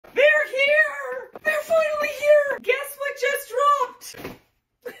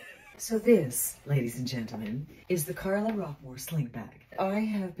So this, ladies and gentlemen, is the Carla Rockmore Sling Bag. I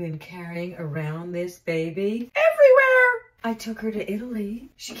have been carrying around this baby everywhere. I took her to Italy.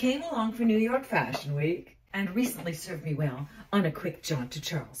 She came along for New York Fashion Week and recently served me well on a quick jaunt to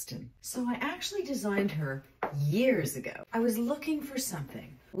Charleston. So I actually designed her years ago. I was looking for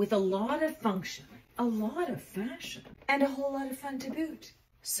something with a lot of function, a lot of fashion, and a whole lot of fun to boot.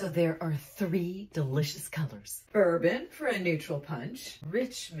 So there are 3 delicious colors. Bourbon for a neutral punch,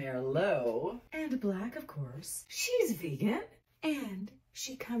 rich Merlot, and black, of course. She's vegan, and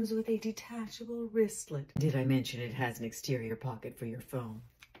she comes with a detachable wristlet. Did I mention it has an exterior pocket for your phone?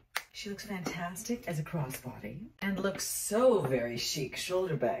 She looks fantastic as a crossbody and looks so very chic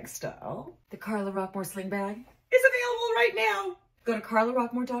shoulder bag style. The Carla Rockmore Sling Bag is available right now. Go to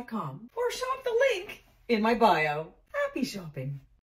carlarockmore.com or shop the link in my bio. Happy shopping.